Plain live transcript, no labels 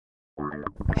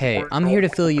Hey, I'm here to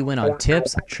fill you in on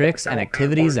tips, tricks, and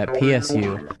activities at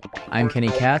PSU. I'm Kenny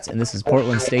Katz, and this is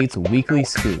Portland State's Weekly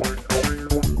Scoop.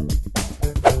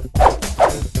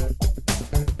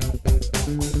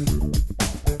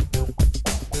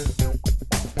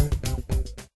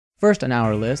 First on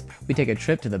our list, we take a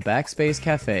trip to the Backspace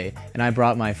Cafe, and I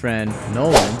brought my friend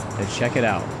Nolan to check it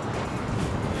out.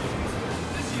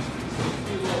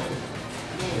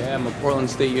 Yeah, I'm a Portland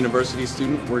State University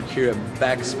student. Work here at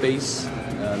Backspace,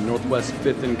 Northwest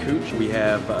 5th and Cooch. We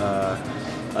have a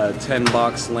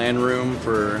 10-box LAN room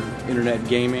for internet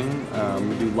gaming.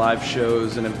 We do live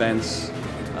shows and events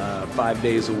 5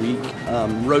 days a week.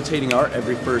 Rotating art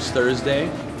every first Thursday.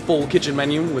 Full kitchen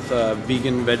menu with a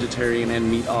vegan, vegetarian, and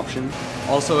meat option.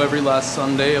 Also every last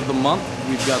Sunday of the month,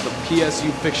 we've got the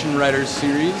PSU Fiction Writers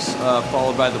Series,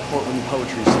 followed by the Portland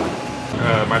Poetry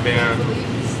Slam. My band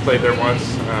played there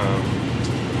once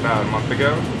about a month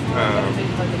ago.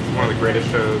 One of the greatest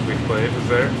shows we played was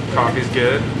there. Coffee's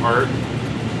good, art.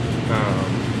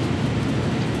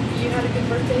 You had a good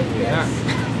birthday? Yeah.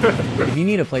 If you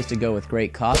need a place to go with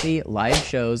great coffee, live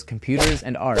shows, computers,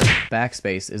 and art,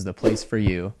 Backspace is the place for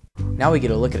you. Now we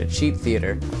get a look at a cheap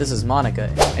theater. This is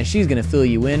Monica, and she's going to fill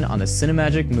you in on the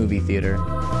Cinemagic movie theater.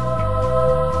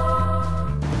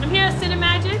 I'm here at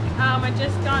Cinemagic. I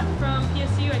just got from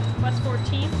PSU. I took bus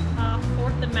 14,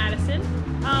 4th and Madison.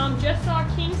 Just saw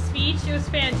King's Speech. It was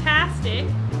fantastic.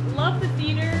 Love the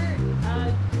theater.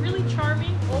 Really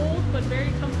charming, old, but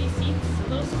very comfy seats. A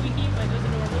little squeaky, but it was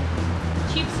adorable.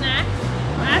 Cheap snacks.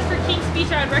 As for King's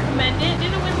Speech, I would recommend it.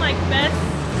 Didn't win like best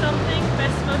something,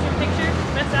 best motion picture,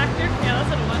 best actor. Yeah, that's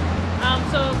what it won.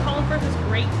 So Colin Firth is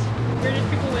great. British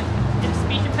people with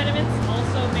speech impediments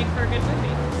also make for a good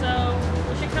movie. So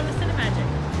we should come to Cinemagic.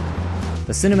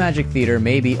 The Cinemagic Theater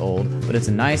may be old, but it's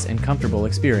a nice and comfortable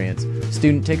experience.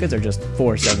 Student tickets are just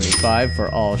 $4.75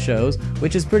 for all shows,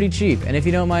 which is pretty cheap, and if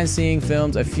you don't mind seeing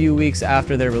films a few weeks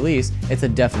after their release, it's a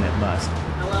definite must.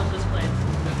 I love this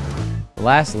place.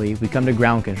 Lastly, we come to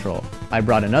Ground Kontrol. I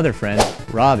brought another friend,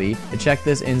 Robbie, to check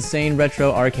this insane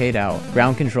retro arcade out.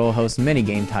 Ground Kontrol hosts many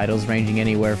game titles ranging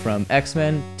anywhere from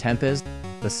X-Men, Tempest,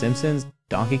 The Simpsons,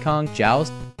 Donkey Kong,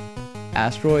 Joust,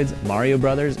 Asteroids, Mario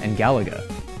Brothers, and Galaga.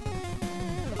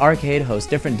 The arcade hosts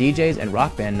different DJs and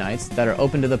rock band nights that are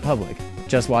open to the public.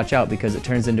 Just watch out because it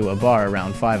turns into a bar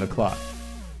around 5 o'clock.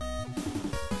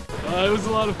 It was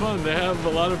a lot of fun. They have a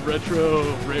lot of retro,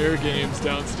 rare games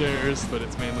downstairs, but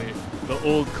it's mainly the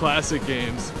old classic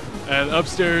games. And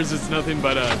upstairs, it's nothing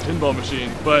but a pinball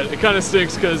machine. But it kind of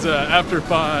stinks because after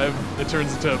 5, it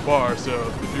turns into a bar.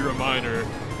 So if you're a minor,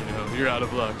 you're out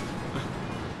of luck.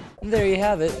 There you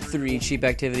have it, 3 cheap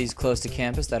activities close to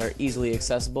campus that are easily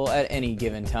accessible at any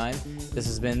given time. This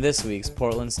has been this week's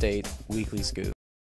Portland State Weekly Scoop.